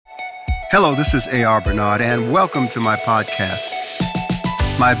Hello, this is A.R. Bernard, and welcome to my podcast.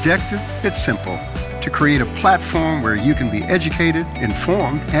 My objective? It's simple, to create a platform where you can be educated,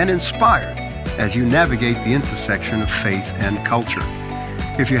 informed, and inspired as you navigate the intersection of faith and culture.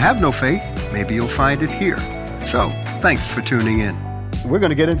 If you have no faith, maybe you'll find it here. So, thanks for tuning in. We're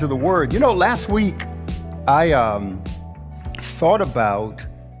going to get into the Word. You know, last week, I thought about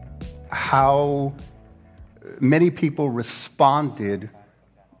how many people responded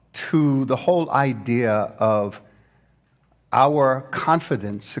to the whole idea of our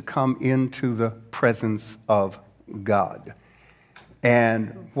confidence to come into the presence of God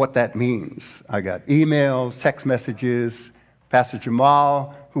and what that means. I got emails, text messages. Pastor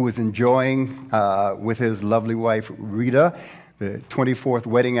Jamal, who was enjoying with his lovely wife Rita, the 24th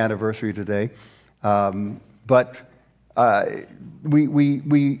wedding anniversary today. But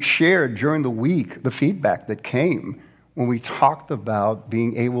we shared during the week the feedback that came when we talked about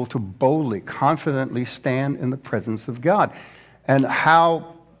being able to boldly, confidently stand in the presence of God. And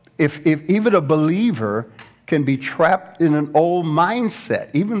how if even a believer can be trapped in an old mindset,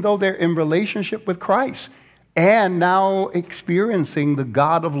 even though they're in relationship with Christ, and now experiencing the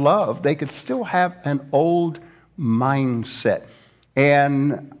God of love, they could still have an old mindset.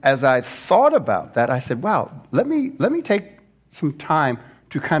 And as I thought about that, I said, wow, let me take some time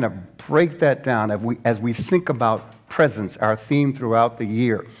to kind of break that down as we think about presence, our theme throughout the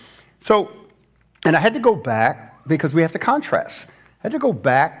year. So, and I had to go back because we have to contrast. I had to go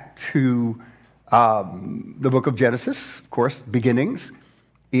back to the book of Genesis, of course, beginnings,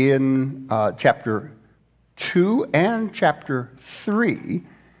 in chapter 2 and chapter 3,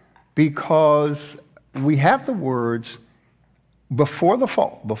 because we have the words before the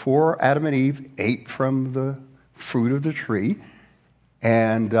fall, before Adam and Eve ate from the fruit of the tree.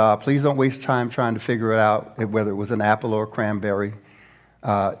 And please don't waste time trying to figure it out, whether it was an apple or a cranberry.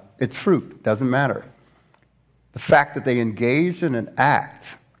 It's fruit, doesn't matter. The fact that they engaged in an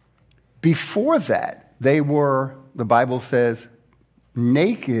act, before that, they were, the Bible says,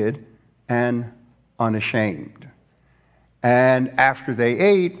 naked and unashamed. And after they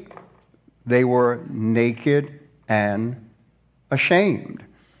ate, they were naked and ashamed.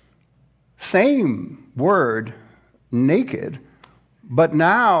 Same word, naked, but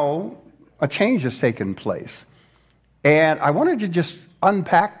now a change has taken place. And I wanted to just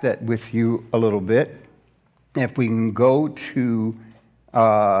unpack that with you a little bit. If we can go to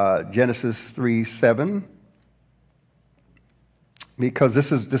Genesis 3:7, because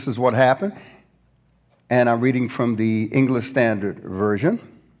this is what happened. And I'm reading from the English Standard Version.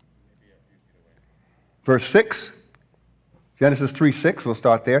 Verse 6, Genesis 3:6, we'll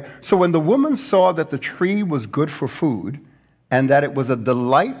start there. So when the woman saw that the tree was good for food, and that it was a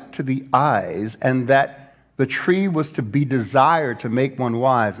delight to the eyes, and that the tree was to be desired to make one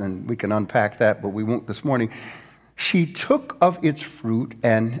wise, and we can unpack that, but we won't this morning. She took of its fruit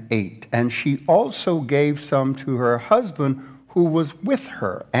and ate, and she also gave some to her husband who was with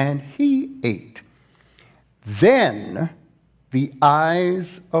her, and he ate. Then the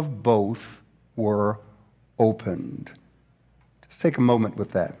eyes of both were opened. Just take a moment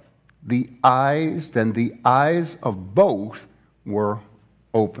with that. The eyes of both were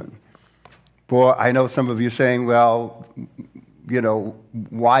open. Boy, I know some of you saying, well, you know,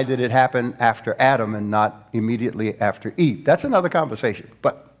 why did it happen after Adam and not immediately after Eve? That's another conversation,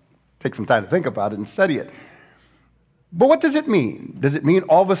 but take some time to think about it and study it. But what does it mean? Does it mean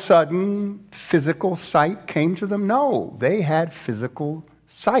all of a sudden physical sight came to them? No, they had physical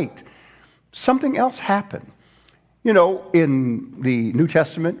sight. Something else happened. You know, in the New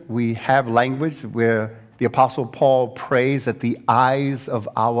Testament, we have language where the Apostle Paul prays that the eyes of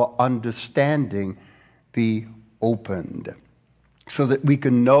our understanding be opened so that we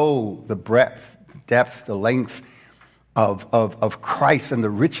can know the breadth, depth, the length of Christ and the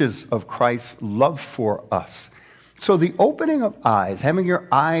riches of Christ's love for us. So the opening of eyes, having your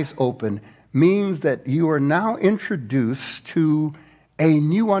eyes open, means that you are now introduced to a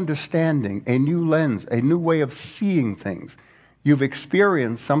new understanding, a new lens, a new way of seeing things. You've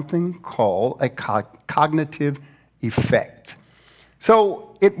experienced something called a cognitive effect.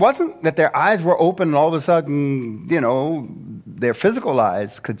 So it wasn't that their eyes were open and all of a sudden, you know, their physical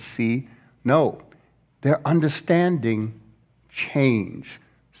eyes could see. No, their understanding changed.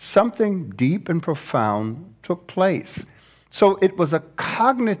 Something deep and profound took place. So it was a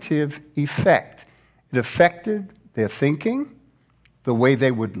cognitive effect. It affected their thinking, the way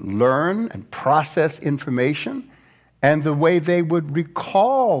they would learn and process information, and the way they would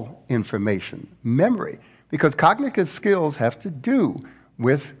recall information, memory, because cognitive skills have to do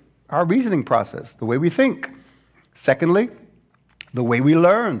with our reasoning process, the way we think. Secondly, the way we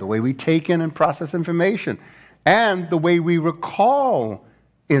learn, the way we take in and process information, and the way we recall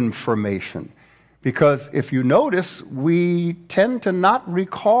information. Because if you notice, we tend to not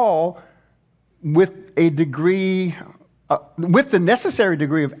recall with a degree, with the necessary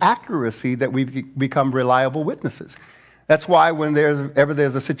degree of accuracy that we become reliable witnesses. That's why when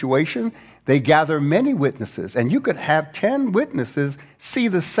there's a situation, they gather many witnesses, and you could have 10 witnesses see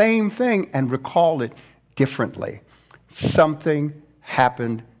the same thing and recall it differently. Something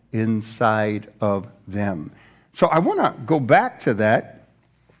happened inside of them. So I want to go back to that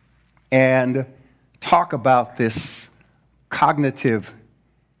and talk about this cognitive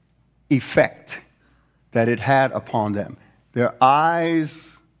effect that it had upon them. Their eyes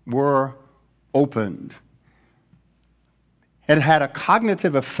were opened. It had a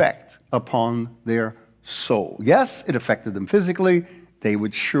cognitive effect upon their soul. Yes, it affected them physically. They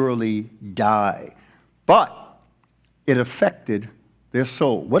would surely die. But it affected their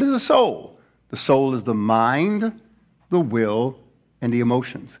soul. What is a soul? The soul is the mind, the will, and the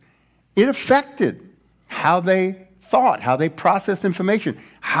emotions. It affected how they thought, how they processed information,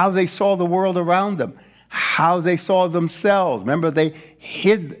 how they saw the world around them, how they saw themselves. Remember, they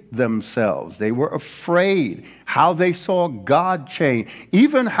hid themselves. They were afraid. How they saw God change.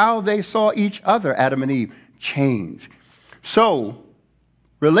 Even how they saw each other, Adam and Eve, change. So,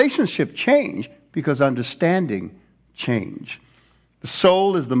 relationship changed because understanding changed. The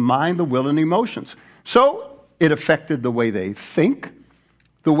soul is the mind, the will, and the emotions. So, it affected the way they think,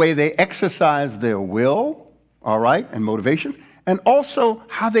 the way they exercise their will, all right, and motivations, and also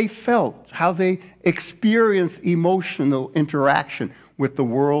how they felt, how they experienced emotional interaction with the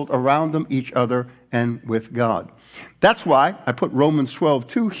world around them, each other, and with God. That's why I put Romans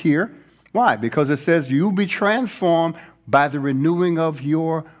 12:2 here. Why? Because it says, you'll be transformed by the renewing of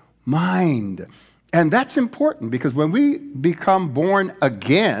your mind. And that's important because when we become born of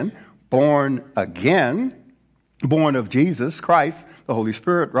Jesus Christ, the Holy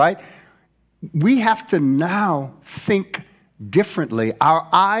Spirit, right? We have to now think differently. Our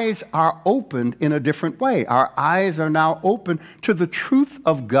eyes are opened in a different way. Our eyes are now open to the truth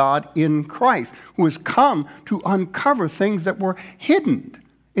of God in Christ, who has come to uncover things that were hidden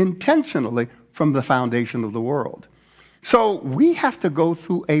intentionally from the foundation of the world. So we have to go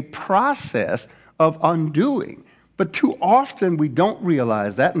through a process of undoing. But too often we don't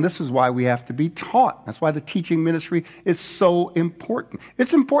realize that, and this is why we have to be taught. That's why the teaching ministry is so important.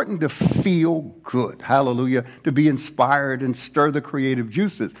 It's important to feel good, hallelujah, to be inspired and stir the creative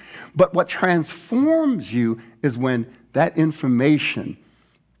juices. But what transforms you is when that information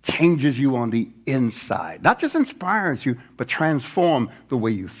changes you on the inside. Not just inspires you, but transform the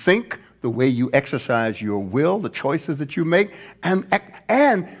way you think, the way you exercise your will, the choices that you make, and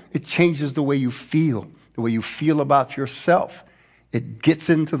it changes the way you feel. The way you feel about yourself. It gets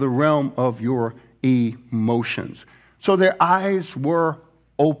into the realm of your emotions. So their eyes were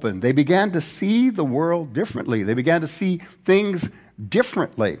open. They began to see the world differently. They began to see things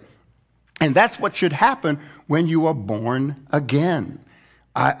differently. And that's what should happen when you are born again.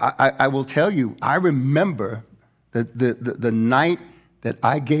 I will tell you, I remember the night that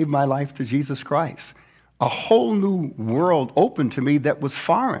I gave my life to Jesus Christ. A whole new world opened to me that was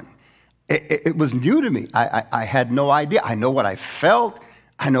foreign. It was new to me. I had no idea. I know what I felt.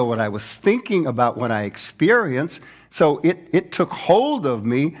 I know what I was thinking about what I experienced. So it took hold of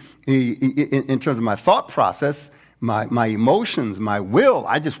me in terms of my thought process, my emotions, my will.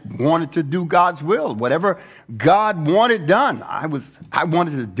 I just wanted to do God's will. Whatever God wanted done, I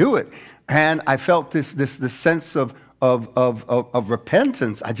wanted to do it. And I felt this sense of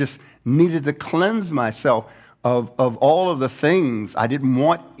repentance. I just needed to cleanse myself of all of the things. I didn't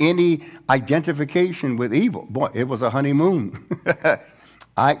want any identification with evil. Boy, it was a honeymoon.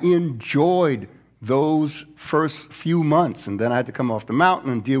 I enjoyed those first few months, and then I had to come off the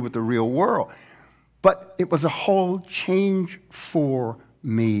mountain and deal with the real world. But it was a whole change for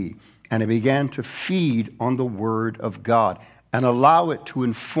me, and I began to feed on the Word of God and allow it to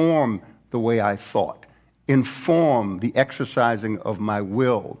inform the way I thought, inform the exercising of my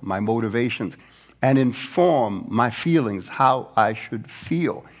will, my motivations, and inform my feelings, how I should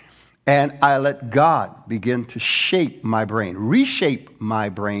feel. And I let God begin to shape my brain, reshape my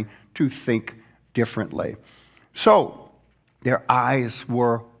brain to think differently. So their eyes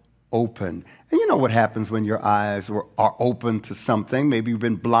were open. And you know what happens when your eyes are open to something. Maybe you've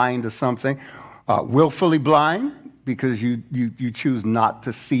been blind to something, willfully blind because you choose not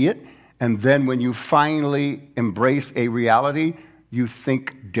to see it. And then when you finally embrace a reality, you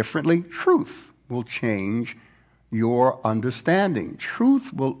think differently. Truth will change your understanding.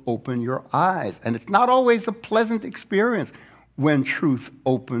 Truth will open your eyes. And it's not always a pleasant experience when truth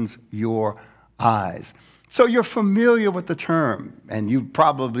opens your eyes. So you're familiar with the term, and you've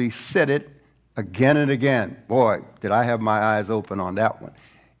probably said it again and again. Boy, did I have my eyes open on that one.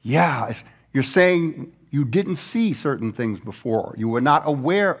 Yeah, you're saying you didn't see certain things before. You were not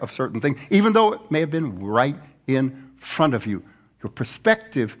aware of certain things, even though it may have been right in front of you. Your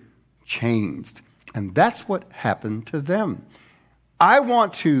perspective changed. And that's what happened to them. I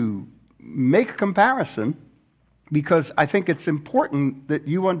want to make a comparison because I think it's important that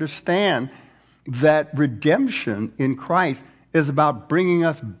you understand that redemption in Christ is about bringing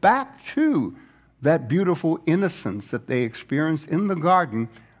us back to that beautiful innocence that they experienced in the garden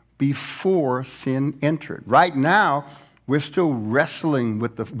before sin entered. Right now, we're still wrestling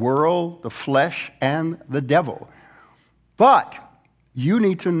with the world, the flesh, and the devil. But you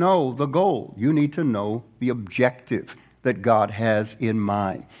need to know the goal. You need to know the objective that God has in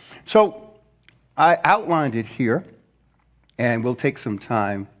mind. So I outlined it here, and we'll take some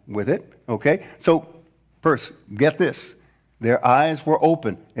time with it, okay? So first, get this. Their eyes were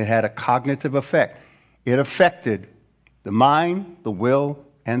open. It had a cognitive effect. It affected the mind, the will,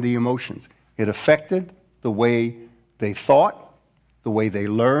 and the emotions. It affected the way they thought, the way they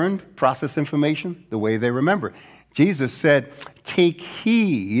learned, processed information, the way they remembered. Jesus said, take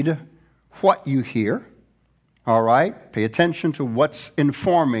heed what you hear, all right? Pay attention to what's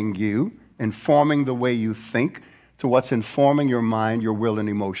informing you, informing the way you think, to what's informing your mind, your will, and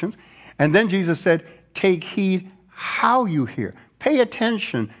emotions. And then Jesus said, take heed how you hear. Pay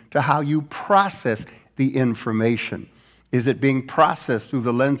attention to how you process the information. Is it being processed through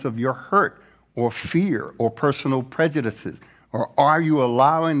the lens of your hurt or fear or personal prejudices? Or are you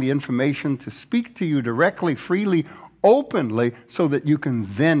allowing the information to speak to you directly, freely, openly, so that you can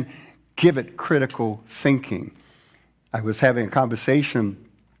then give it critical thinking? I was having a conversation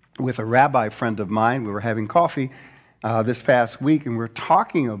with a rabbi friend of mine. We were having coffee this past week, and we were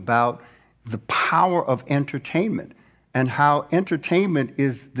talking about the power of entertainment and how entertainment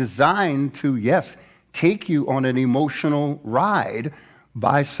is designed to, yes, take you on an emotional ride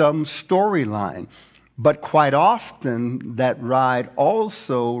by some storyline. But quite often, that ride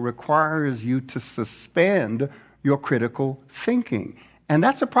also requires you to suspend your critical thinking. And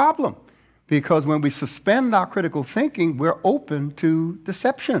that's a problem, because when we suspend our critical thinking, we're open to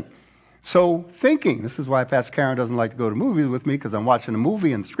deception. So thinking, this is why Pastor Karen doesn't like to go to movies with me, because I'm watching a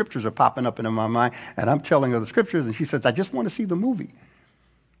movie and scriptures are popping up into my mind, and I'm telling her the scriptures, and she says, I just want to see the movie.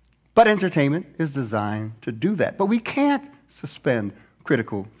 But entertainment is designed to do that. But we can't suspend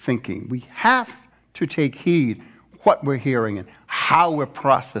critical thinking. We have to take heed what we're hearing and how we're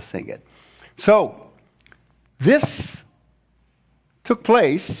processing it. So this took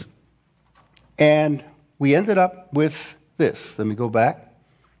place, and we ended up with this. Let me go back.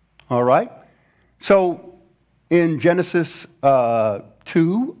 All right? So in Genesis 2,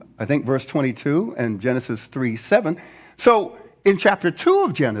 I think verse 22, and Genesis 3:7. So in chapter 2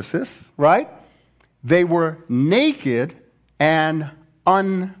 of Genesis, right, they were naked and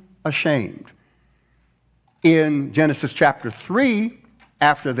unashamed. In Genesis chapter 3,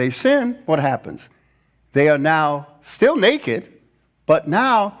 after they sin, what happens? They are now still naked, but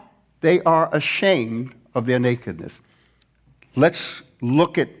now they are ashamed of their nakedness. Let's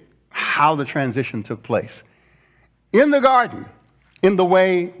look at how the transition took place. In the garden, in the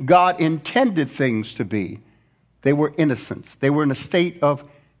way God intended things to be, they were innocent. They were in a state of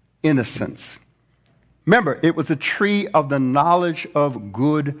innocence. Remember, it was a tree of the knowledge of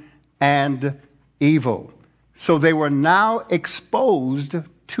good and evil. So they were now exposed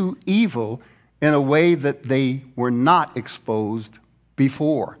to evil in a way that they were not exposed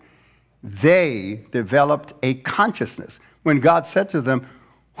before. They developed a consciousness. When God said to them,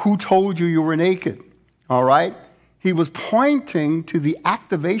 who told you you were naked? All right? He was pointing to the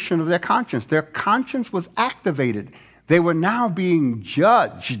activation of their conscience. Their conscience was activated. They were now being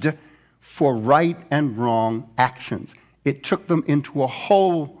judged for right and wrong actions. It took them into a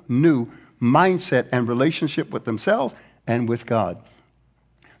whole new mindset and relationship with themselves and with God.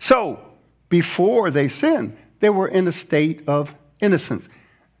 So, before they sinned, they were in a state of innocence.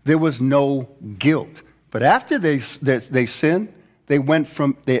 There was no guilt. But after they sinned, they went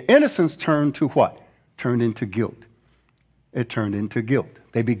from their innocence turned to what? Turned into guilt. It turned into guilt.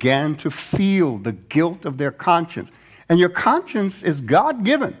 They began to feel the guilt of their conscience. And your conscience is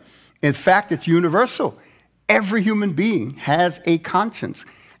God-given. In fact, it's universal. Every human being has a conscience.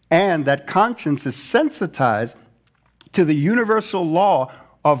 And that conscience is sensitized to the universal law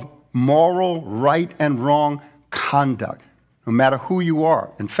of moral right and wrong conduct, no matter who you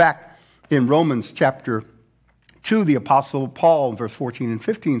are. In fact, in Romans chapter 2, the Apostle Paul, verse 14 and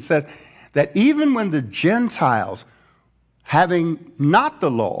 15, says that even when the Gentiles having not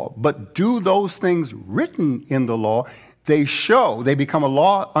the law, but do those things written in the law, they become a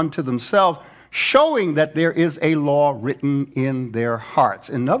law unto themselves, showing that there is a law written in their hearts.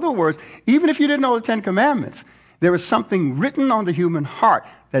 In other words, even if you didn't know the Ten Commandments, there is something written on the human heart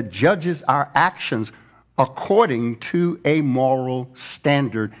that judges our actions according to a moral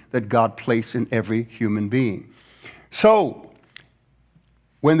standard that God placed in every human being. So,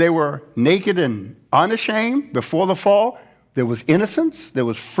 when they were naked and unashamed before the fall, there was innocence, there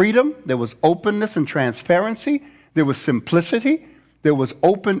was freedom, there was openness and transparency, there was simplicity, there was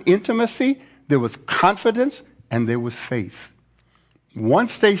open intimacy, there was confidence, and there was faith.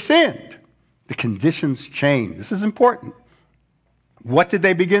 Once they sinned, the conditions changed. This is important. What did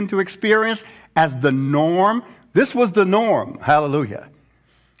they begin to experience as the norm? This was the norm. Hallelujah.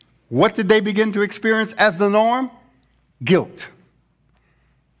 What did they begin to experience as the norm? Guilt.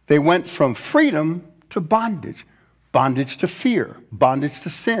 They went from freedom to bondage. Bondage to fear. Bondage to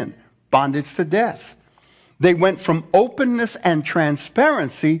sin. Bondage to death. They went from openness and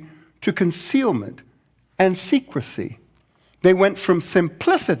transparency to concealment and secrecy. They went from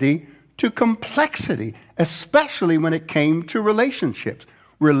simplicity to complexity, especially when it came to relationships.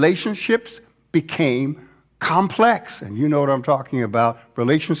 Relationships became complex, and you know what I'm talking about.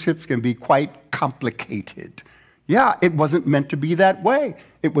 Relationships can be quite complicated. Yeah, it wasn't meant to be that way.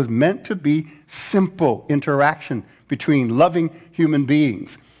 It was meant to be simple interaction between loving human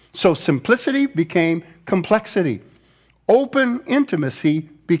beings. So simplicity became complexity. Open intimacy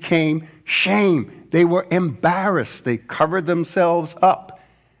became shame. They were embarrassed. They covered themselves up.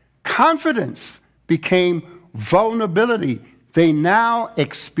 Confidence became vulnerability. They now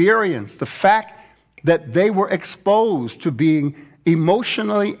experienced the fact that they were exposed to being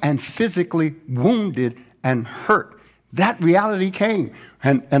emotionally and physically wounded and hurt. That reality came.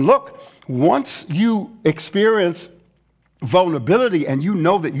 And look, once you experience vulnerability and you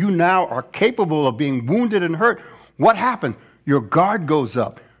know that you now are capable of being wounded and hurt, what happens? Your guard goes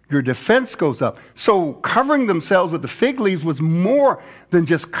up. Your defense goes up. So covering themselves with the fig leaves was more than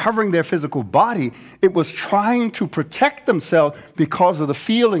just covering their physical body. It was trying to protect themselves because of the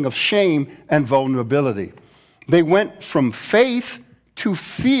feeling of shame and vulnerability. They went from faith to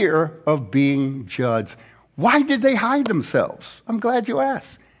fear of being judged. Why did they hide themselves? I'm glad you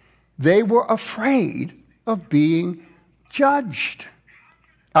asked. They were afraid of being judged.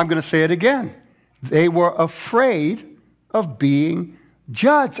 I'm going to say it again. They were afraid of being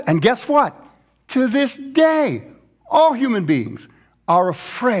judged. And guess what? To this day, all human beings are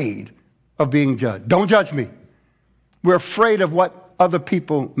afraid of being judged. Don't judge me. We're afraid of what other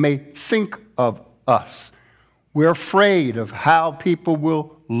people may think of us. We're afraid of how people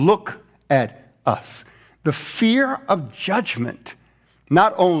will look at us. The fear of judgment,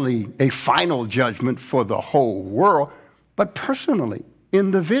 not only a final judgment for the whole world, but personally,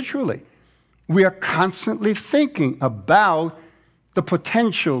 individually. We are constantly thinking about the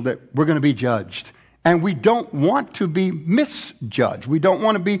potential that we're going to be judged. And we don't want to be misjudged. We don't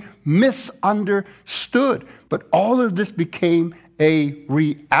want to be misunderstood. But all of this became a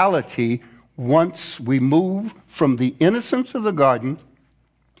reality once we move from the innocence of the garden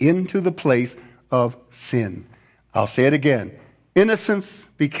into the place of sin. I'll say it again. Innocence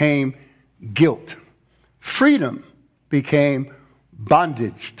became guilt. Freedom became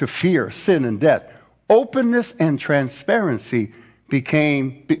bondage to fear, sin, and death. Openness and transparency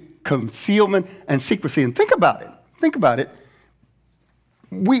became concealment and secrecy. And think about it. Think about it.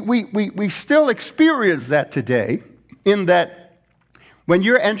 We still experience that today in that when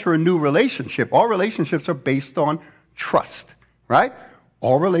you enter a new relationship, all relationships are based on trust, right?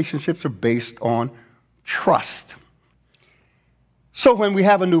 All relationships are based on trust. So when we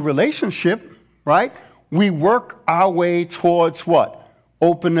have a new relationship, right, we work our way towards what?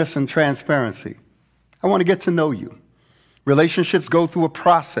 Openness and transparency. I want to get to know you. Relationships go through a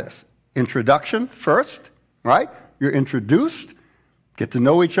process. Introduction first, right? You're introduced, get to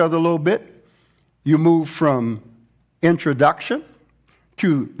know each other a little bit. You move from introduction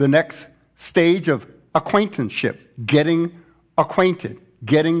to the next stage of acquaintanceship, getting acquainted,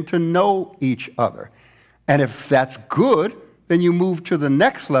 getting to know each other. And if that's good, then you move to the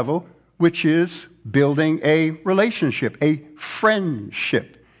next level, which is building a relationship, a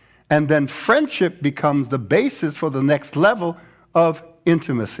friendship. And then friendship becomes the basis for the next level of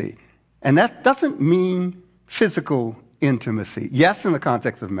intimacy. And that doesn't mean physical intimacy. Yes, in the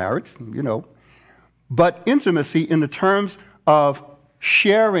context of marriage, you know, but intimacy in the terms of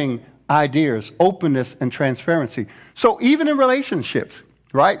sharing ideas, openness, and transparency. So even in relationships,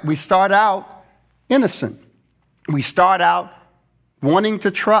 right, we start out innocent. We start out wanting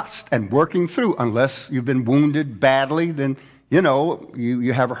to trust and working through. Unless you've been wounded badly, then,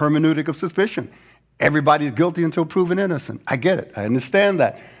 you have a hermeneutic of suspicion. Everybody's guilty until proven innocent. I get it. I understand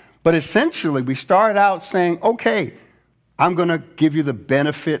that. But essentially, we start out saying, okay, I'm going to give you the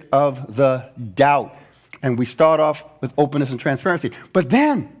benefit of the doubt. And we start off with openness and transparency. But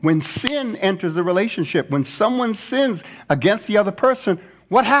then, when sin enters the relationship, when someone sins against the other person,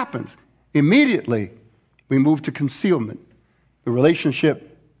 what happens? Immediately, we move to concealment. The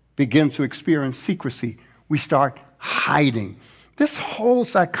relationship begins to experience secrecy. We start hiding. This whole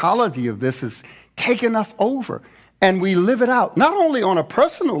psychology of this has taken us over. And we live it out, not only on a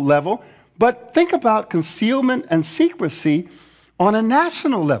personal level, but think about concealment and secrecy on a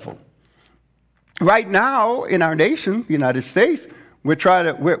national level. Right now, in our nation, the United States,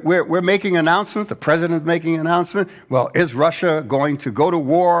 we're making announcements. The president's making an announcement. Well, is Russia going to go to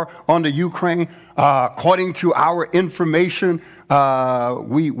war on the Ukraine? According to our information,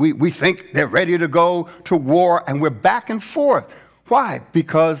 we think they're ready to go to war, and we're back and forth. Why?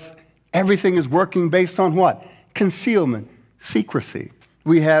 Because everything is working based on what? Concealment, secrecy.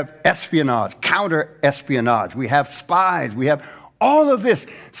 We have espionage, counter-espionage. We have spies. We have all of this.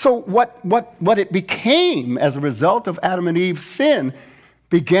 So what it became as a result of Adam and Eve's sin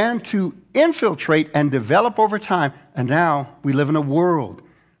began to infiltrate and develop over time. And now we live in a world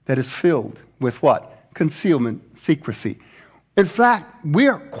that is filled with what? Concealment, secrecy. In fact, we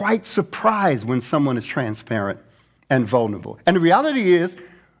are quite surprised when someone is transparent and vulnerable. And the reality is,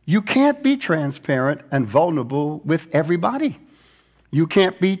 you can't be transparent and vulnerable with everybody. You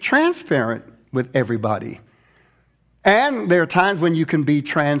can't be transparent with everybody. And there are times when you can be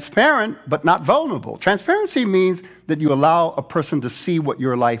transparent but not vulnerable. Transparency means that you allow a person to see what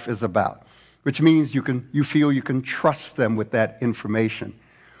your life is about, which means you feel you can trust them with that information.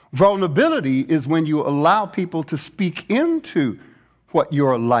 Vulnerability is when you allow people to speak into what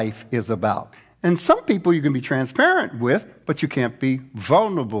your life is about. And some people you can be transparent with, but you can't be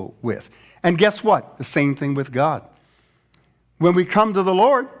vulnerable with. And guess what? The same thing with God. When we come to the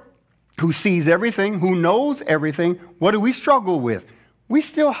Lord, who sees everything, who knows everything, what do we struggle with? We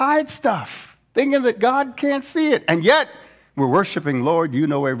still hide stuff, thinking that God can't see it. And yet, we're worshiping, Lord, you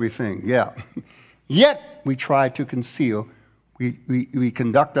know everything. Yeah. Yet, we try to conceal. We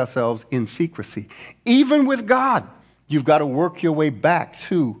conduct ourselves in secrecy. Even with God, you've got to work your way back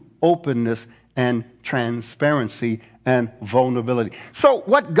to openness and transparency and vulnerability. So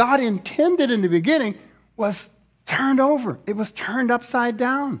what God intended in the beginning was turned over. It was turned upside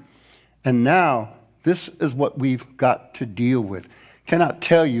down. And now this is what we've got to deal with. Cannot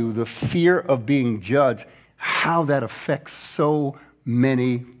tell you the fear of being judged, how that affects so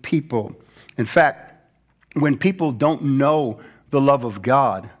many people. In fact, when people don't know the love of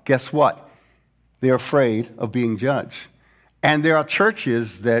God, guess what? They're afraid of being judged. And there are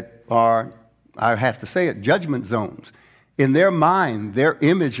churches that are, I have to say it, judgment zones. In their mind, their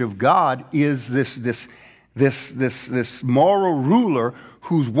image of God is this moral ruler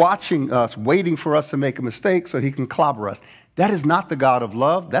who's watching us, waiting for us to make a mistake so he can clobber us. That is not the God of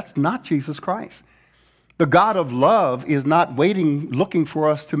love. That's not Jesus Christ. The God of love is not waiting, looking for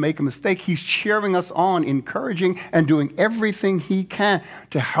us to make a mistake. He's cheering us on, encouraging, and doing everything he can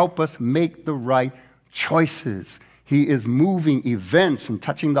to help us make the right choices. He is moving events and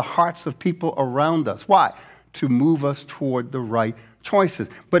touching the hearts of people around us. Why? To move us toward the right choices.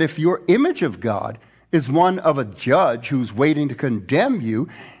 But if your image of God is one of a judge who's waiting to condemn you,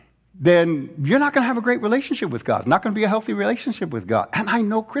 then you're not going to have a great relationship with God. It's not going to be a healthy relationship with God. And I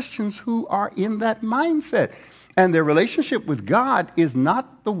know Christians who are in that mindset. And their relationship with God is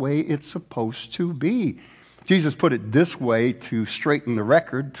not the way it's supposed to be. Jesus put it this way to straighten the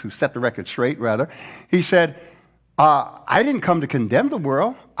record, to set the record straight, rather. He said, I didn't come to condemn the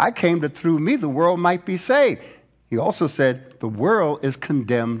world. I came that through me the world might be saved. He also said, the world is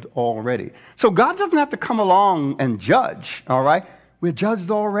condemned already. So God doesn't have to come along and judge, all right? We're judged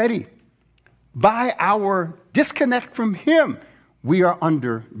already. By our disconnect from him, we are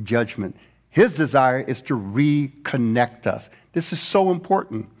under judgment. His desire is to reconnect us. This is so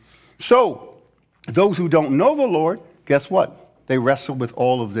important. So those who don't know the Lord, guess what? They wrestle with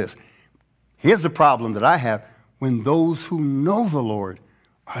all of this. Here's the problem that I have. When those who know the Lord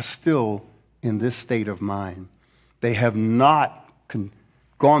are still in this state of mind, they have not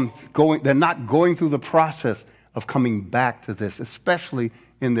they're not going through the process of coming back to this, especially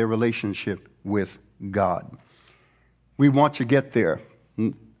in their relationship with God. We want to get there.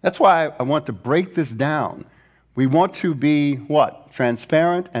 That's why I want to break this down. We want to be what?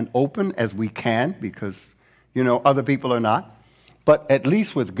 Transparent and open as we can, because, other people are not. But at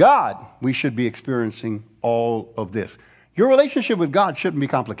least with God, we should be experiencing all of this. Your relationship with God shouldn't be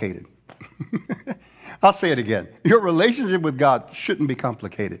complicated. I'll say it again. Your relationship with God shouldn't be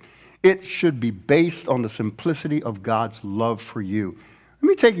complicated. It should be based on the simplicity of God's love for you. Let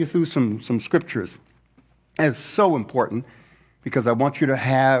me take you through some scriptures. And it's so important because I want you to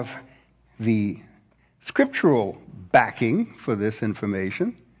have the scriptural backing for this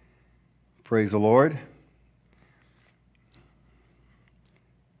information. Praise the Lord.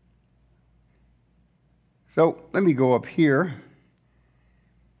 So let me go up here.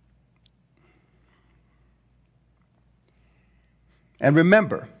 And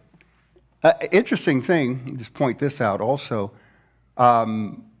remember, interesting thing, just point this out also,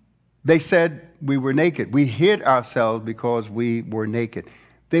 they said we were naked. We hid ourselves because we were naked.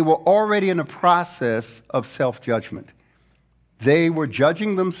 They were already in a process of self-judgment. They were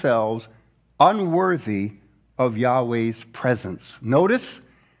judging themselves unworthy of Yahweh's presence. Notice,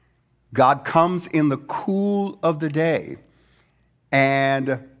 God comes in the cool of the day,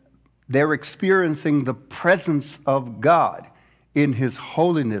 and they're experiencing the presence of God in his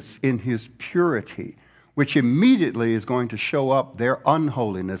holiness, in his purity, which immediately is going to show up their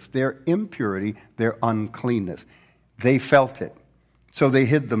unholiness, their impurity, their uncleanness. They felt it, so they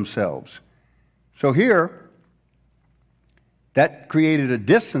hid themselves. So here, that created a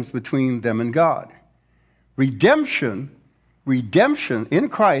distance between them and God. Redemption in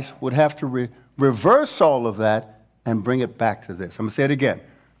Christ would have to reverse all of that and bring it back to this. I'm going to say it again.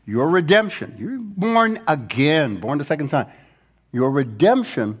 Your redemption, you're born again, born the second time. Your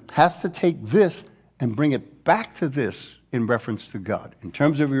redemption has to take this and bring it back to this in reference to God, in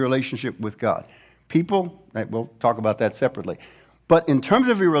terms of your relationship with God. People, we'll talk about that separately. But in terms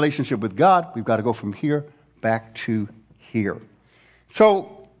of your relationship with God, we've got to go from here back to here.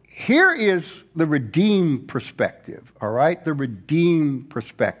 So here is the redeemed perspective, all right? The redeemed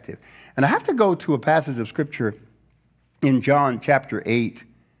perspective. And I have to go to a passage of Scripture in John chapter 8.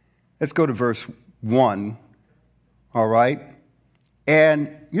 Let's go to verse 1, all right? And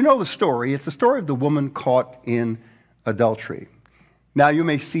you know the story. It's the story of the woman caught in adultery. Now, you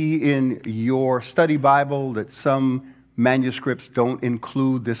may see in your study Bible that some manuscripts don't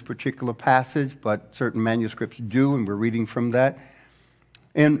include this particular passage, but certain manuscripts do, and we're reading from that.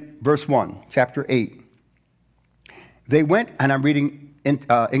 In verse 1, chapter 8, they went, and I'm reading in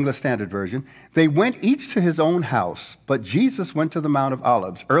English Standard Version, they went each to his own house, but Jesus went to the Mount of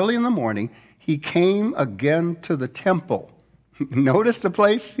Olives. Early in the morning, he came again to the temple. Notice the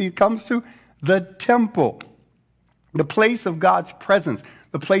place he comes to? The temple. The place of God's presence,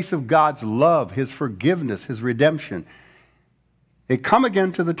 the place of God's love, his forgiveness, his redemption. They come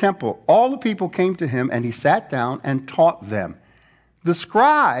again to the temple. All the people came to him, and he sat down and taught them. The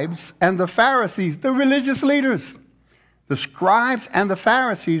scribes and the Pharisees, the religious leaders, the scribes and the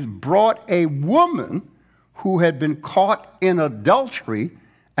Pharisees brought a woman who had been caught in adultery,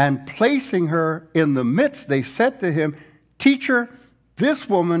 and placing her in the midst, they said to him, "Teacher, this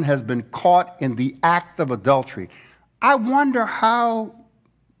woman has been caught in the act of adultery." I wonder how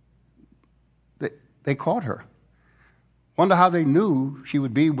they caught her. Wonder how they knew she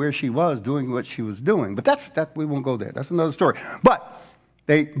would be where she was doing what she was doing. But that we won't go there. That's another story. But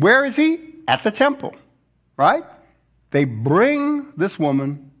where is he? At the temple, right? They bring this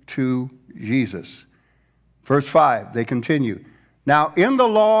woman to Jesus. Verse 5, they continue. Now, in the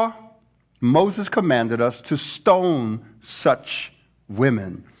law, Moses commanded us to stone such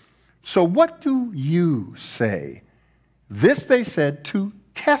women. So what do you say? This they said to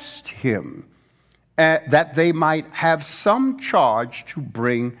test him, that they might have some charge to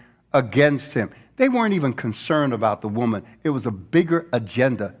bring against him. They weren't even concerned about the woman. It was a bigger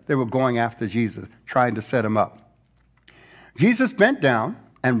agenda. They were going after Jesus, trying to set him up. Jesus bent down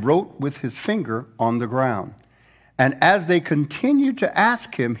and wrote with his finger on the ground. And as they continued to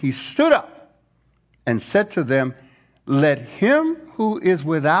ask him, he stood up and said to them, "Let him who is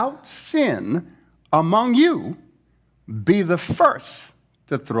without sin among you be the first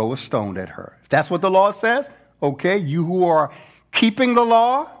to throw a stone at her." If that's what the law says, okay, you who are keeping the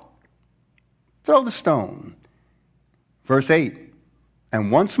law, throw the stone. Verse 8,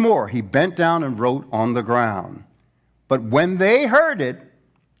 and once more he bent down and wrote on the ground. But when they heard it,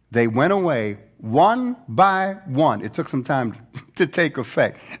 they went away one by one. It took some time to take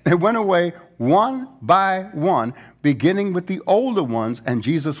effect. They went away one by one, beginning with the older ones, and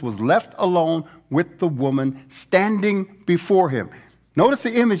Jesus was left alone with the woman standing before him. Notice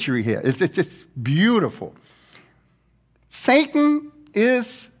the imagery here. It's just beautiful. Satan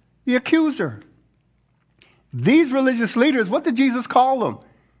is the accuser. These religious leaders, what did Jesus call them?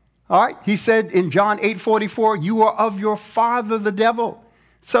 All right, he said in John 8:44, "You are of your father, the devil."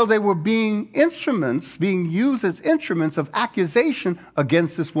 So they were being used as instruments of accusation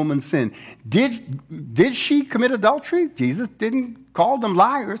against this woman's sin. Did she commit adultery? Jesus didn't call them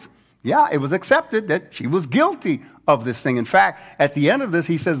liars. Yeah, it was accepted that she was guilty of this thing. In fact, at the end of this,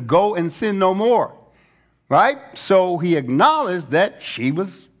 he says, go and sin no more. Right? So he acknowledged that she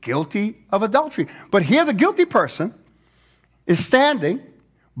was guilty of adultery. But here the guilty person is standing,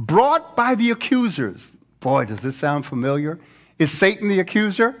 brought by the accusers. Boy, does this sound familiar? Is Satan the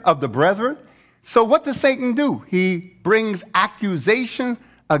accuser of the brethren? So what does Satan do? He brings accusations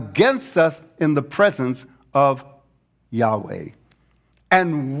against us in the presence of Yahweh.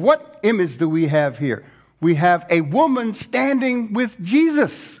 And what image do we have here? We have a woman standing with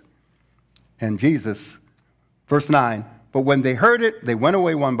Jesus. And Jesus, verse 9, but when they heard it, they went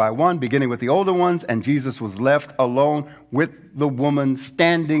away one by one, beginning with the older ones, and Jesus was left alone with the woman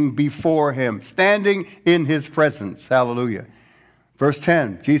standing before him, standing in his presence. Hallelujah. Verse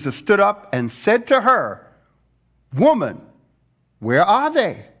 10, Jesus stood up and said to her, woman, where are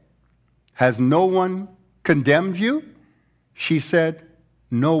they? Has no one condemned you? She said,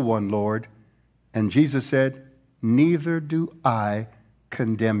 no one, Lord. And Jesus said, neither do I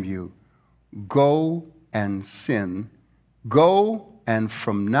condemn you. Go and sin. Go and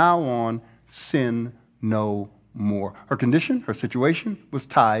from now on sin no more. Her condition, her situation was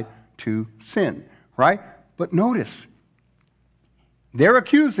tied to sin, right? But notice, they're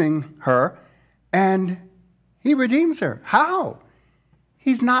accusing her and he redeems her. How?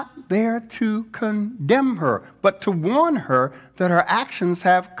 He's not there to condemn her, but to warn her that her actions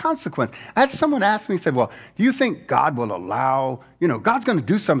have consequence. I had someone ask me, said, well, do you think God will allow, God's going to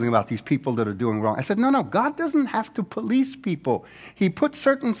do something about these people that are doing wrong? I said, no, God doesn't have to police people. He puts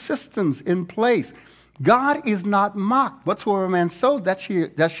certain systems in place. God is not mocked. Whatsoever a man sows, that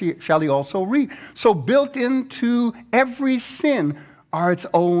shall he also reap. So built into every sin are its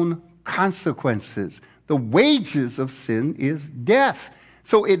own consequences. The wages of sin is death.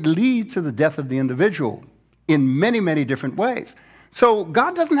 So it leads to the death of the individual in many, many different ways. So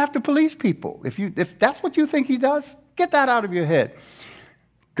God doesn't have to police people. If that's what you think he does, get that out of your head.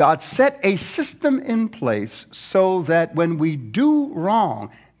 God set a system in place so that when we do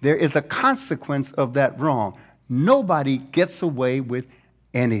wrong, there is a consequence of that wrong. Nobody gets away with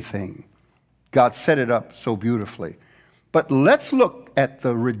anything. God set it up so beautifully. But let's look at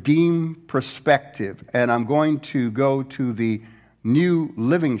the redeemed perspective. And I'm going to go to the New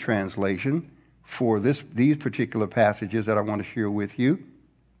Living Translation for these particular passages that I want to share with you.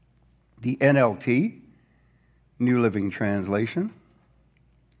 The NLT, New Living Translation.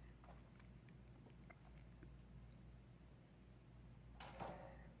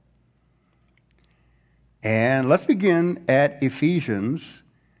 And let's begin at Ephesians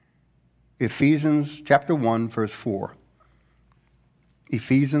chapter 1, verse 4.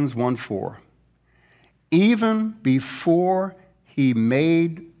 Ephesians 1:4. Even before he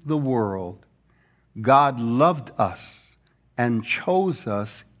made the world, God loved us and chose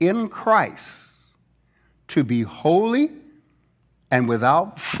us in Christ to be holy and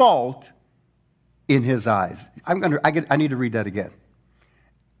without fault in his eyes. I need to read that again.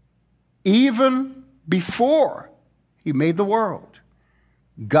 Even before he made the world,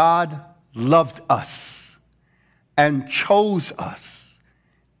 God loved us and chose us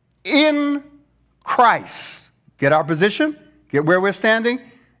in Christ. Get our position? Get where we're standing?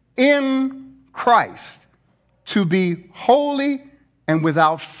 In Christ, to be holy and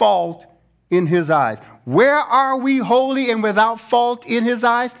without fault in his eyes. Where are we holy and without fault in his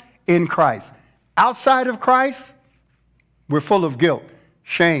eyes? In Christ. Outside of Christ, we're full of guilt,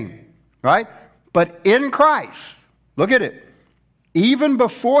 shame, right? But in Christ, look at it. Even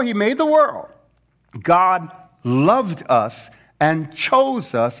before he made the world, God loved us and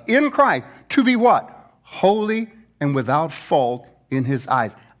chose us in Christ to be what? Holy and without fault in his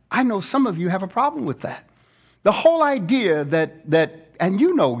eyes. I know some of you have a problem with that. The whole idea that and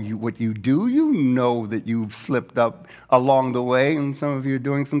what you do, you know that you've slipped up along the way, and some of you are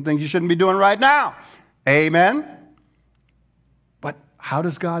doing some things you shouldn't be doing right now. Amen? But how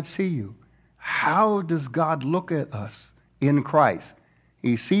does God see you? How does God look at us in Christ?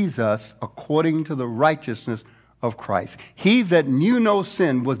 He sees us according to the righteousness of Christ. He that knew no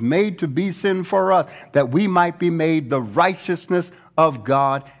sin was made to be sin for us, that we might be made the righteousness of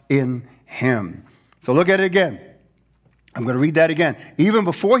God in him. So look at it again. I'm going to read that again. Even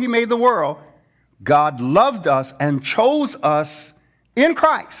before he made the world, God loved us and chose us in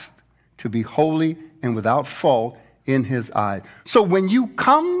Christ to be holy and without fault in his eyes. So when you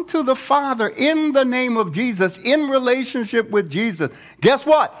come to the Father in the name of Jesus, in relationship with Jesus, guess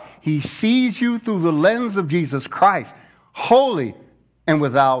what? He sees you through the lens of Jesus Christ, holy and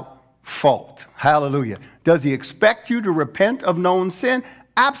without fault. Hallelujah. Does he expect you to repent of known sin?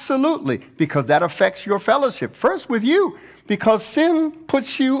 Absolutely, because that affects your fellowship. First with you, because sin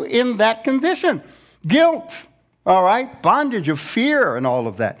puts you in that condition. Guilt, all right? Bondage of fear and all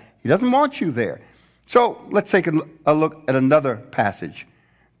of that. He doesn't want you there. So let's take a look at another passage.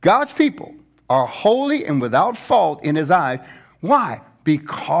 God's people are holy and without fault in his eyes. Why?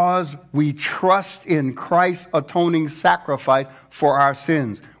 Because we trust in Christ's atoning sacrifice for our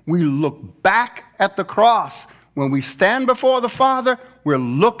sins. We look back at the cross. When we stand before the Father, we're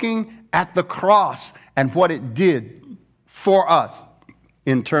looking at the cross and what it did for us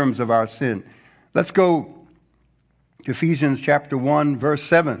in terms of our sin. Let's go to Ephesians chapter 1, verse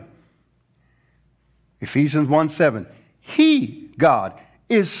 7. Ephesians 1:7. He, God,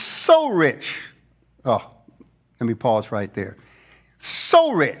 is so rich. Oh, let me pause right there.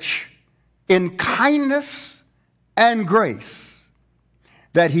 So rich in kindness and grace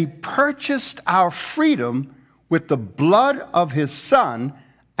that he purchased our freedom with the blood of his Son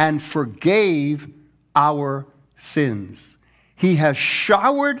and forgave our sins. He has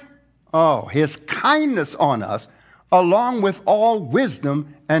showered, his kindness on us, along with all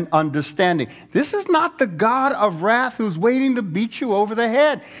wisdom and understanding. This is not the God of wrath who's waiting to beat you over the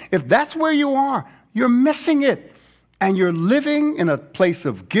head. If that's where you are, you're missing it. And you're living in a place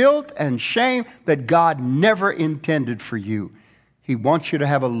of guilt and shame that God never intended for you. He wants you to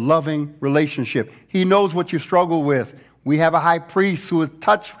have a loving relationship. He knows what you struggle with. We have a high priest who is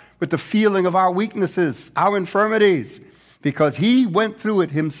touched with the feeling of our weaknesses, our infirmities, because he went through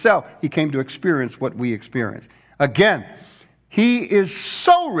it himself. He came to experience what we experience. Again, he is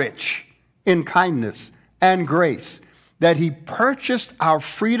so rich in kindness and grace that he purchased our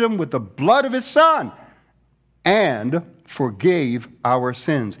freedom with the blood of his Son and forgave our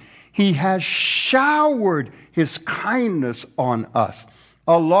sins. He has showered his kindness on us,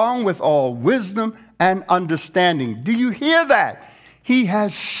 along with all wisdom and understanding. Do you hear that? He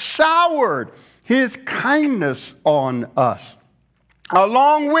has showered his kindness on us,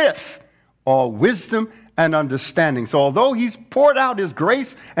 along with all wisdom and understanding. So although he's poured out his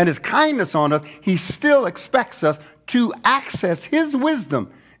grace and his kindness on us, he still expects us to access his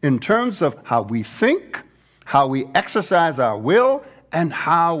wisdom in terms of how we think, how we exercise our will, and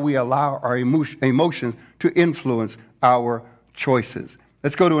how we allow our emotions to influence our choices.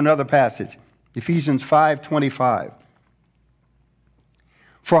 Let's go to another passage, Ephesians 5:25.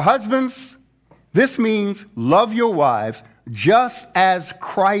 For husbands, this means love your wives just as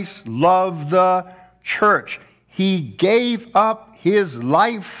Christ loved the church. He gave up his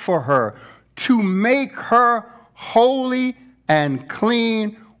life for her to make her holy and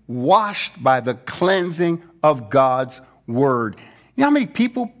clean, washed by the cleansing of God's word. You know how many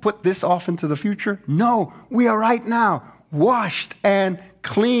people put this off into the future? No, we are right now washed and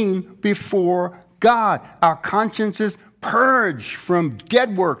clean before God. Our consciences purged from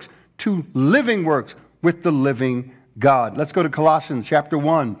dead works to living works with the living God. Let's go to Colossians chapter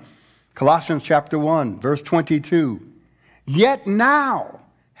 1. Colossians chapter 1, verse 22. Yet now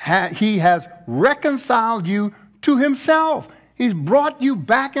he has reconciled you to himself. He's brought you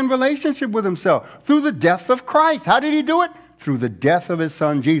back in relationship with himself through the death of Christ. How did he do it? Through the death of his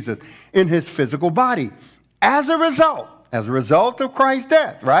Son Jesus in his physical body. As a result of Christ's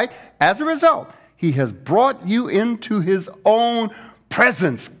death, right? As a result, he has brought you into his own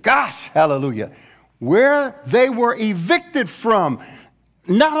presence. Gosh, hallelujah. Where they were evicted from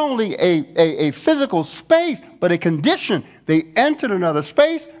not only a physical space, but a condition. They entered another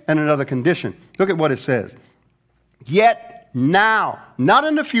space and another condition. Look at what it says. Yet now, not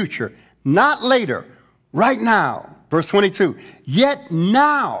in the future, not later, right now. Verse 22, yet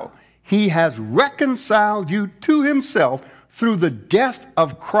now he has reconciled you to himself through the death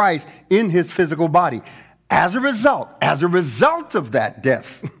of Christ in his physical body. As a result of that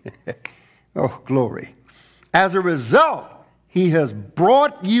death, oh, glory. As a result, he has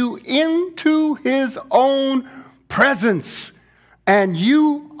brought you into his own presence, and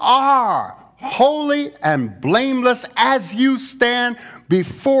you are holy and blameless as you stand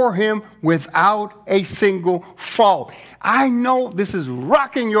before him without a single fault. I know this is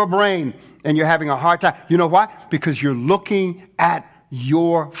rocking your brain and you're having a hard time. You know why? Because you're looking at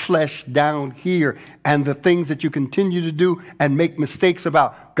your flesh down here and the things that you continue to do and make mistakes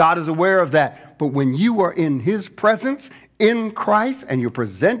about. God is aware of that. But when you are in his presence, in Christ, and you're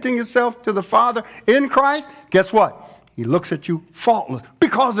presenting yourself to the Father in Christ, guess what? He looks at you faultless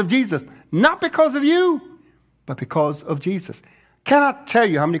because of Jesus. Not because of you, but because of Jesus. Cannot tell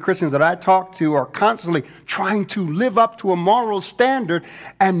you how many Christians that I talk to are constantly trying to live up to a moral standard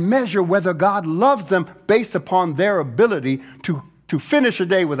and measure whether God loves them based upon their ability to to finish a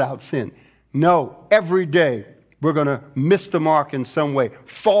day without sin. No, every day we're going to miss the mark in some way,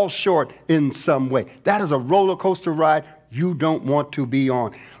 fall short in some way. That is a roller coaster ride you don't want to be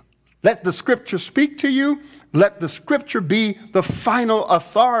on. Let the Scripture speak to you. Let the Scripture be the final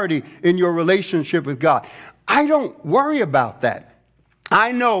authority in your relationship with God. I don't worry about that.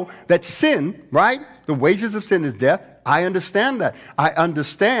 I know that sin, right? The wages of sin is death. I understand that. I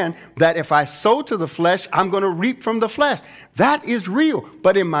understand that if I sow to the flesh, I'm going to reap from the flesh. That is real.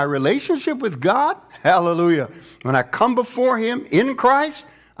 But in my relationship with God, hallelujah, when I come before him in Christ,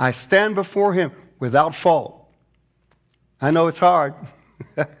 I stand before him without fault. I know it's hard.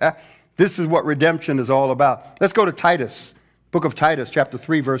 This is what redemption is all about. Let's go to Titus, book of Titus, chapter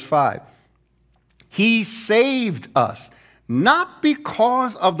 3, verse 5. He saved us, not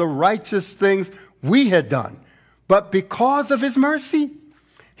because of the righteous things we had done, but because of his mercy.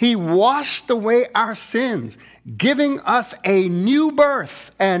 He washed away our sins, giving us a new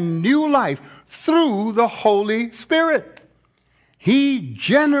birth and new life through the Holy Spirit. He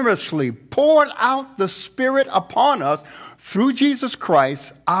generously poured out the Spirit upon us through Jesus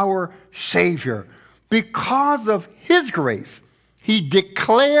Christ, our Savior. Because of his grace, he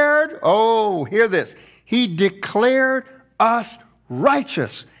declared, oh, hear this, he declared us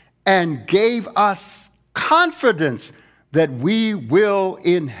righteous and gave us confidence that we will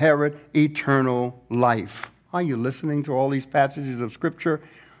inherit eternal life. Are you listening to all these passages of Scripture?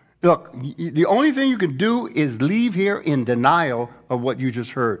 Look, the only thing you can do is leave here in denial of what you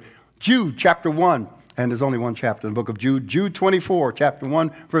just heard. Jude chapter 1, and there's only one chapter in the book of Jude. Jude 24, chapter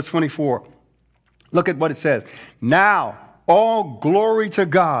 1, verse 24. Look at what it says. Now, all glory to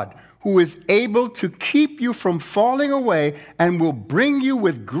God, who is able to keep you from falling away and will bring you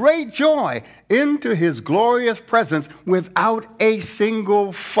with great joy into his glorious presence without a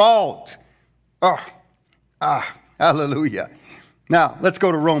single fault. Hallelujah. Now, let's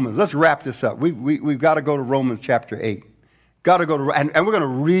go to Romans. Let's wrap this up. We've got to go to Romans chapter 8. Got to go to, and we're going to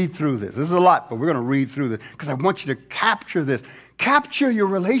read through this. This is a lot, but we're going to read through this because I want you to capture this. Capture your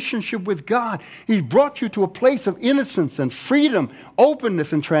relationship with God. He's brought you to a place of innocence and freedom,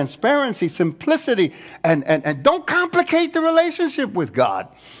 openness and transparency, simplicity, and don't complicate the relationship with God.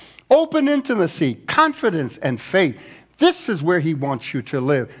 Open intimacy, confidence, and faith. This is where he wants you to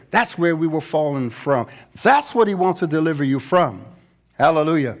live. That's where we were fallen from. That's what he wants to deliver you from.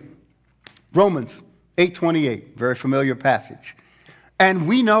 Hallelujah. Romans 8:28, very familiar passage. And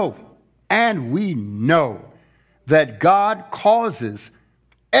we know that God causes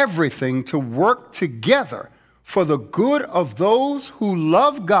everything to work together for the good of those who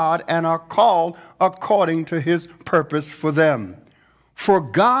love God and are called according to his purpose for them. For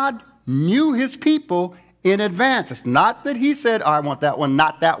God knew his people in advance. It's not that he said, I want that one,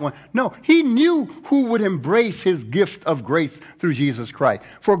 not that one. No, he knew who would embrace his gift of grace through Jesus Christ.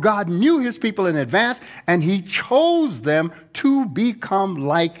 For God knew his people in advance, and he chose them to become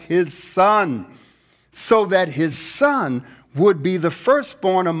like his son, so that his son would be the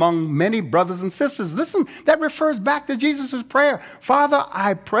firstborn among many brothers and sisters. Listen, that refers back to Jesus' prayer. Father,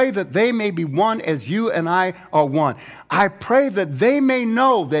 I pray that they may be one as you and I are one. I pray that they may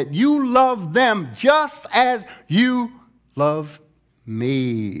know that you love them just as you love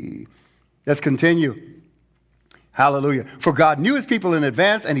me. Let's continue. Hallelujah. For God knew his people in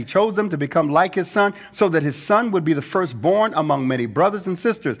advance, and he chose them to become like his son, so that his son would be the firstborn among many brothers and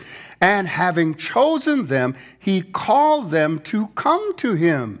sisters. And having chosen them, he called them to come to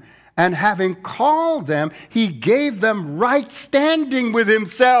him. And having called them, he gave them right standing with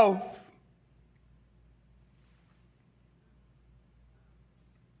himself.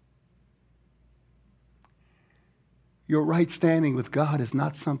 Your right standing with God is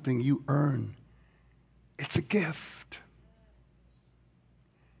not something you earn. It's a gift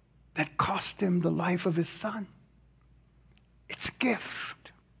that cost him the life of his son. It's a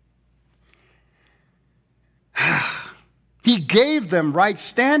gift. He gave them right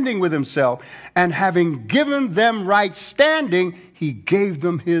standing with himself, and having given them right standing, he gave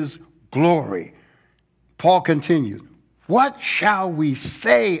them his glory. Paul continues, what shall we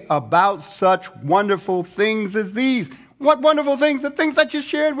say about such wonderful things as these? What wonderful things? The things that you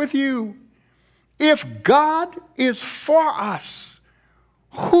shared with you. If God is for us,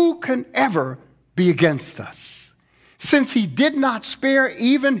 who can ever be against us? Since he did not spare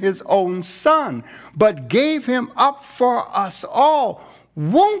even his own son, but gave him up for us all,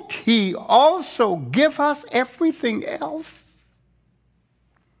 won't he also give us everything else?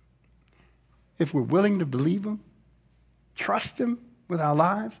 If we're willing to believe him, trust him with our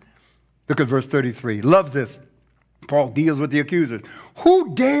lives. Look at verse 33. Loves this. Paul deals with the accusers.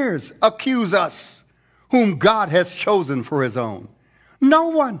 Who dares accuse us whom God has chosen for his own? No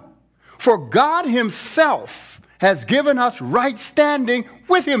one. For God himself has given us right standing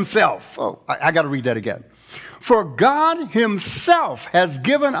with himself. Oh, I got to read that again. For God himself has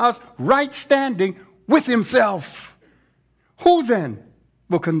given us right standing with himself. Who then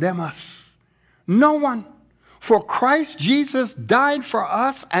will condemn us? No one. For Christ Jesus died for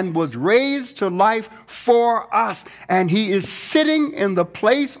us and was raised to life for us. And he is sitting in the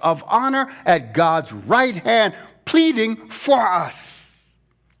place of honor at God's right hand, pleading for us.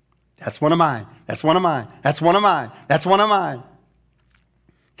 That's one of mine. That's one of mine. That's one of mine. That's one of mine.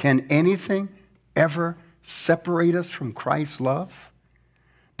 Can anything ever separate us from Christ's love?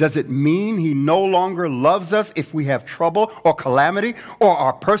 Does it mean he no longer loves us if we have trouble or calamity, or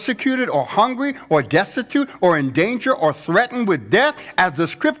are persecuted or hungry or destitute or in danger or threatened with death? As the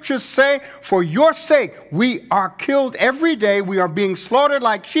scriptures say, for your sake we are killed every day. We are being slaughtered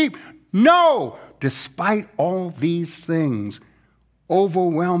like sheep. No, despite all these things,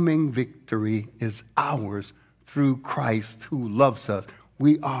 overwhelming victory is ours through Christ who loves us.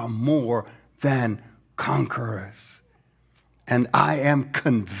 We are more than conquerors. And I am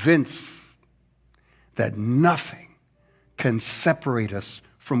convinced that nothing can separate us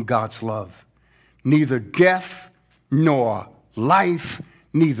from God's love. Neither death nor life,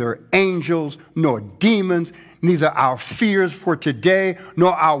 neither angels nor demons, neither our fears for today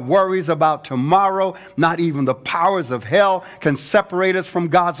nor our worries about tomorrow, not even the powers of hell can separate us from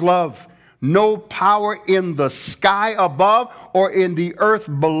God's love. No power in the sky above or in the earth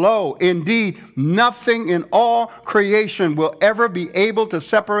below. Indeed, nothing in all creation will ever be able to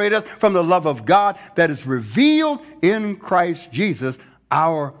separate us from the love of God that is revealed in Christ Jesus,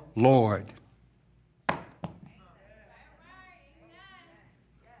 our Lord.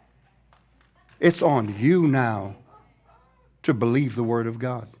 It's on you now to believe the word of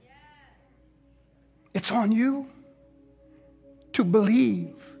God. It's on you to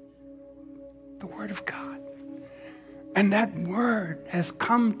believe the word of God. And that word has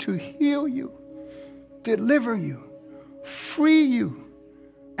come to heal you, deliver you, free you,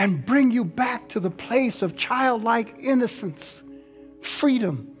 and bring you back to the place of childlike innocence,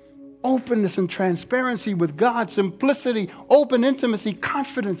 freedom, openness and transparency with God, simplicity, open intimacy,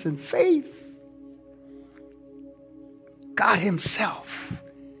 confidence, and faith. God himself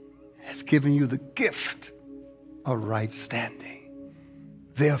has given you the gift of right standing.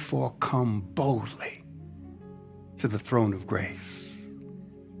 Therefore, come boldly to the throne of grace.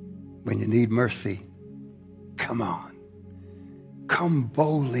 When you need mercy, come on. Come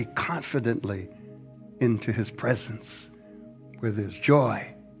boldly, confidently into his presence where there's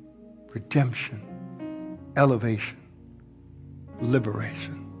joy, redemption, elevation,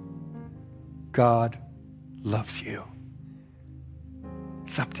 liberation. God loves you.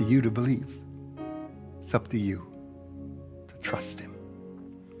 It's up to you to believe. It's up to you to trust him.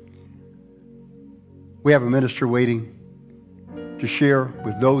 We have a minister waiting to share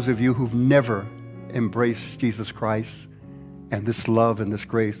with those of you who've never embraced Jesus Christ and this love and this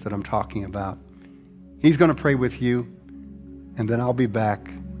grace that I'm talking about. He's going to pray with you, and then I'll be back,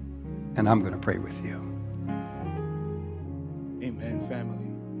 and I'm going to pray with you. Amen, family.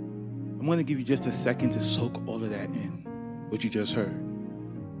 I'm going to give you just a second to soak all of that in, what you just heard.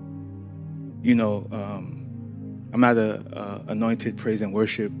 You know, I'm not an anointed praise and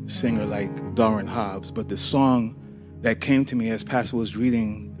worship singer like Darren Hobbs, but the song that came to me as Pastor was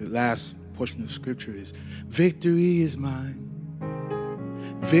reading the last portion of Scripture is, victory is mine,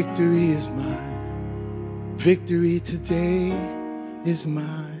 victory is mine, victory today is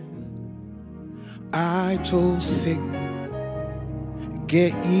mine. I told Satan,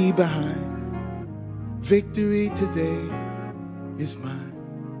 get ye behind, victory today is mine.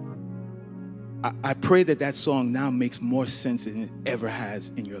 I pray that that song now makes more sense than it ever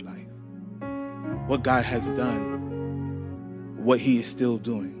has in your life. What God has done, what he is still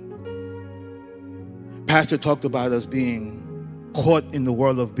doing. Pastor talked about us being caught in the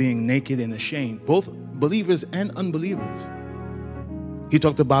world of being naked and ashamed, both believers and unbelievers. He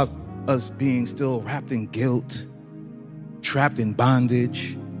talked about us being still wrapped in guilt, trapped in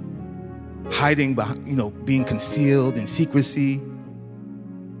bondage, hiding behind, being concealed in secrecy.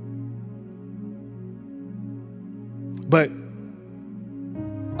 But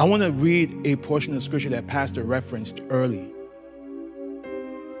I want to read a portion of Scripture that Pastor referenced early.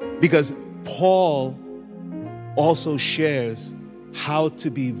 Because Paul also shares how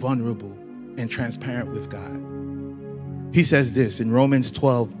to be vulnerable and transparent with God. He says this in Romans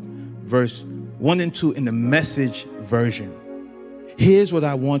 12, verse 1 and 2 in the Message version. Here's what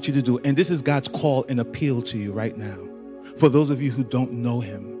I want you to do. And this is God's call and appeal to you right now. For those of you who don't know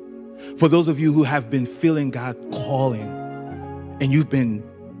him. For those of you who have been feeling God calling And you've been,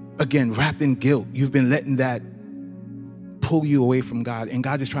 again, wrapped in guilt. You've been letting that pull you away from God. And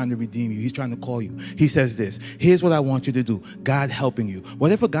God is trying to redeem you. He's trying to call you. He says this, here's what I want you to do. God helping you.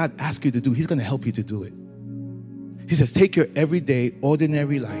 Whatever God asks you to do, he's going to help you to do it. He says, take your everyday,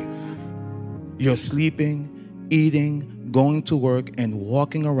 ordinary life. You're sleeping, eating, going to work, and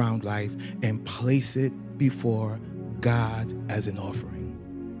walking around life, and place it before God as an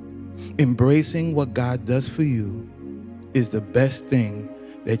offering. Embracing what God does for you is the best thing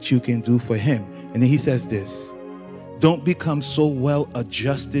that you can do for him. And then he says this, don't become so well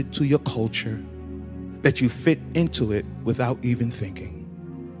adjusted to your culture that you fit into it without even thinking.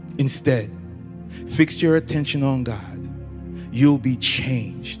 Instead, fix your attention on God. You'll be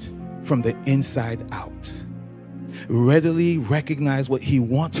changed from the inside out. Readily recognize what he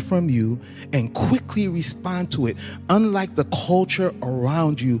wants from you and quickly respond to it, unlike the culture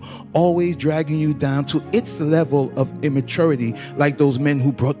around you always dragging you down to its level of immaturity, like those men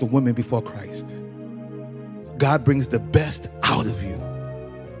who brought the women before Christ. God brings the best out of you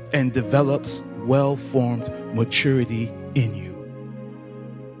and develops well-formed maturity in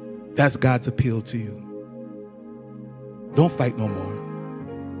you. That's God's appeal to you. Don't fight no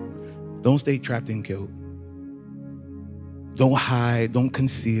more. Don't stay trapped in guilt. Don't hide, don't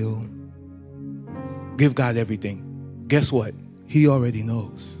conceal. Give God everything. Guess what? He already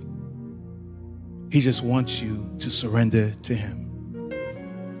knows. He just wants you to surrender to him.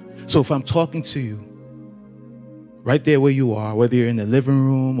 So if I'm talking to you, right there where you are, whether you're in the living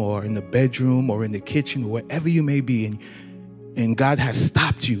room or in the bedroom or in the kitchen or wherever you may be, and God has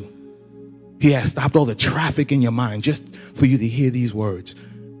stopped you, he has stopped all the traffic in your mind just for you to hear these words.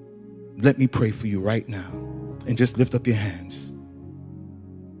 Let me pray for you right now. And just lift up your hands.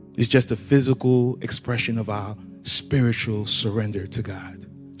 It's just a physical expression of our spiritual surrender to God.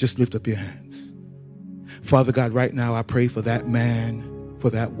 Just lift up your hands. Father God, right now I pray for that man,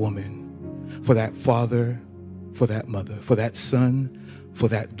 for that woman, for that father, for that mother, for that son, for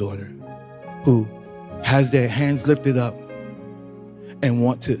that daughter who has their hands lifted up and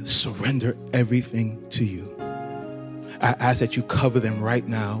want to surrender everything to you. I ask that you cover them right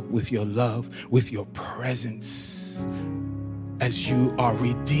now with your love, with your presence, as you are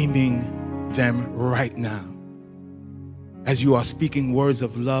redeeming them right now, as you are speaking words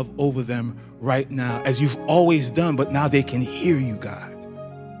of love over them right now, as you've always done, but now they can hear you, God.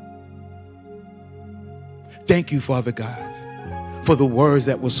 Thank you, Father God, for the words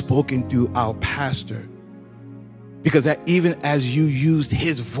that were spoken through our pastor, because that even as you used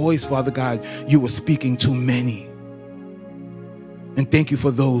his voice, Father God, you were speaking to many. And thank you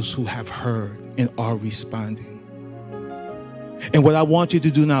for those who have heard and are responding. And what I want you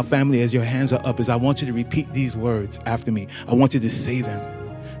to do now, family, as your hands are up, is I want you to repeat these words after me. I want you to say them.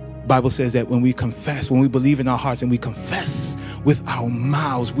 The Bible says that when we confess, when we believe in our hearts and we confess with our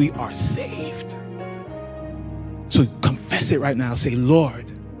mouths, we are saved. So confess it right now. Say, Lord,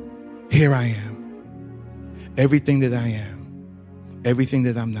 here I am. Everything that I am, everything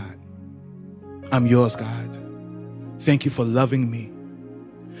that I'm not, I'm yours, God. Thank you for loving me.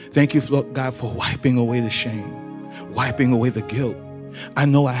 Thank you, God, for wiping away the shame, wiping away the guilt. I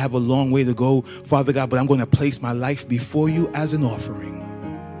know I have a long way to go, Father God, but I'm going to place my life before you as an offering.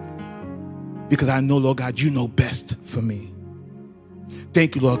 Because I know, Lord God, you know best for me.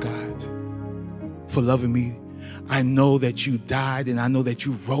 Thank you, Lord God, for loving me. I know that you died and I know that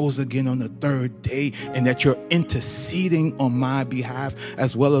you rose again on the third day and that you're interceding on my behalf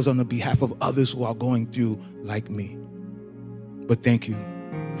as well as on the behalf of others who are going through like me. But thank you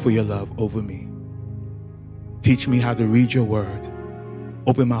for your love over me. Teach me how to read your word.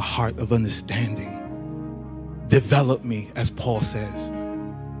 Open my heart of understanding. Develop me, as Paul says.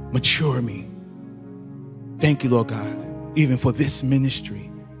 Mature me. Thank you, Lord God, even for this ministry.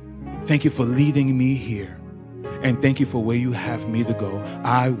 Thank you for leading me here. And thank you for where you have me to go.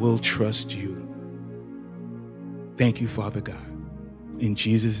 I will trust you. Thank you, Father God. In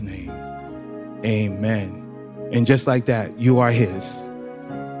Jesus' name, amen. And just like that, you are his.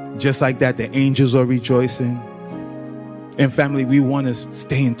 Just like that, the angels are rejoicing. And family, we want to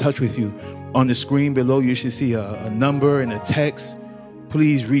stay in touch with you. On the screen below, you should see a number and a text.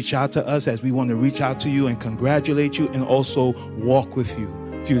 Please reach out to us as we want to reach out to you and congratulate you and also walk with you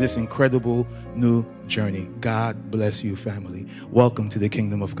through this incredible new journey. God bless you, family. Welcome to the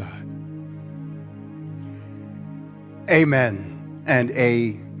kingdom of God. Amen and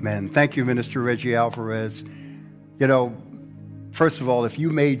amen. Thank you, Minister Reggie Alvarez. You know, first of all, if you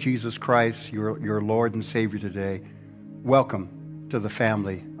made Jesus Christ your Lord and Savior today, welcome to the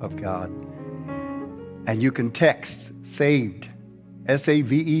family of God. And you can text SAVED,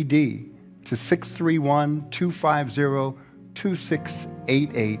 S-A-V-E-D, to 631-250-2929.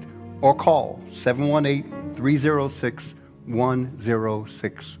 718-306-2688 or call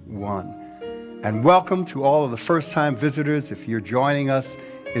 718-306-1061. And welcome to all of the first-time visitors. If you're joining us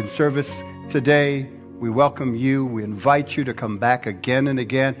in service today, we welcome you. We invite you to come back again and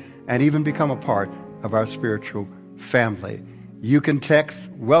again and even become a part of our spiritual family. You can text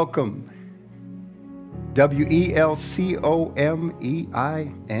WELCOME,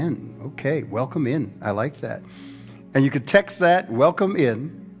 WELCOMEIN. Okay, welcome in. I like that. And you can text that WELCOME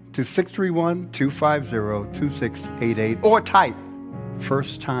IN to 631-250-2688 or type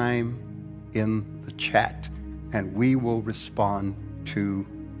first time in the chat and we will respond to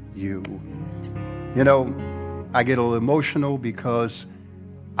you. You know, I get a little emotional because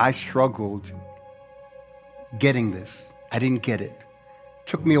I struggled getting this. I didn't get it. It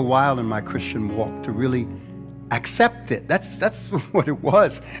took me a while in my Christian walk to really accept it. That's what it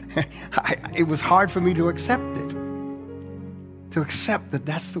was. It was hard for me to accept it. To accept that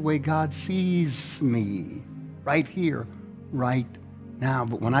that's the way God sees me, right here, right now.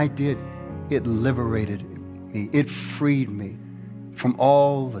 But when I did, it liberated me. It freed me from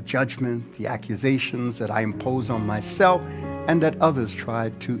all the judgment, the accusations that I impose on myself and that others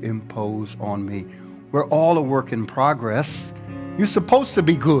tried to impose on me. We're all a work in progress. You're supposed to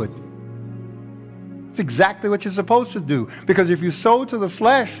be good. It's exactly what you're supposed to do. Because if you sow to the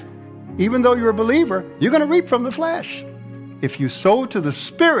flesh, even though you're a believer, you're going to reap from the flesh. If you sow to the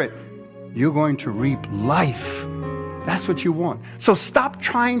Spirit, you're going to reap life. That's what you want. So stop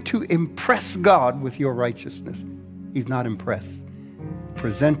trying to impress God with your righteousness. He's not impressed.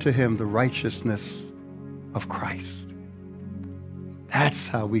 Present to him the righteousness of Christ. That's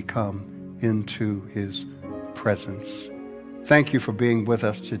how we come into his presence. Thank you for being with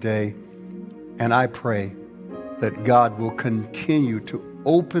us today. And I pray that God will continue to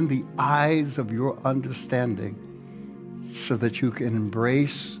open the eyes of your understanding so that you can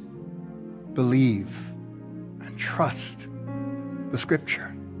embrace, believe, and trust the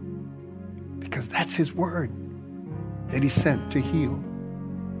Scripture. Because that's his word that he sent to heal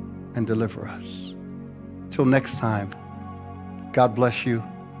and deliver us. Till next time, God bless you.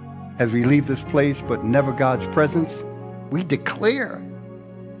 As we leave this place, but never God's presence, we declare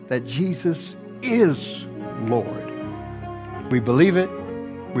that Jesus is Lord. We believe it,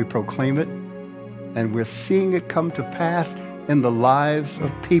 we proclaim it, and we're seeing it come to pass in the lives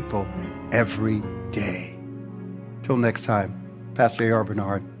of people every day. Till next time, Pastor A.R.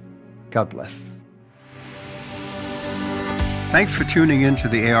 Bernard, God bless. Thanks for tuning in to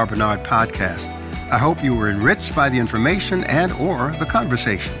the A.R. Bernard podcast. I hope you were enriched by the information and or the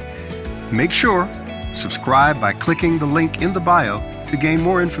conversation. Make sure, subscribe by clicking the link in the bio to gain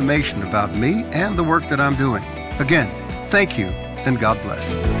more information about me and the work that I'm doing. Again, thank you and God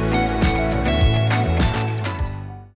bless.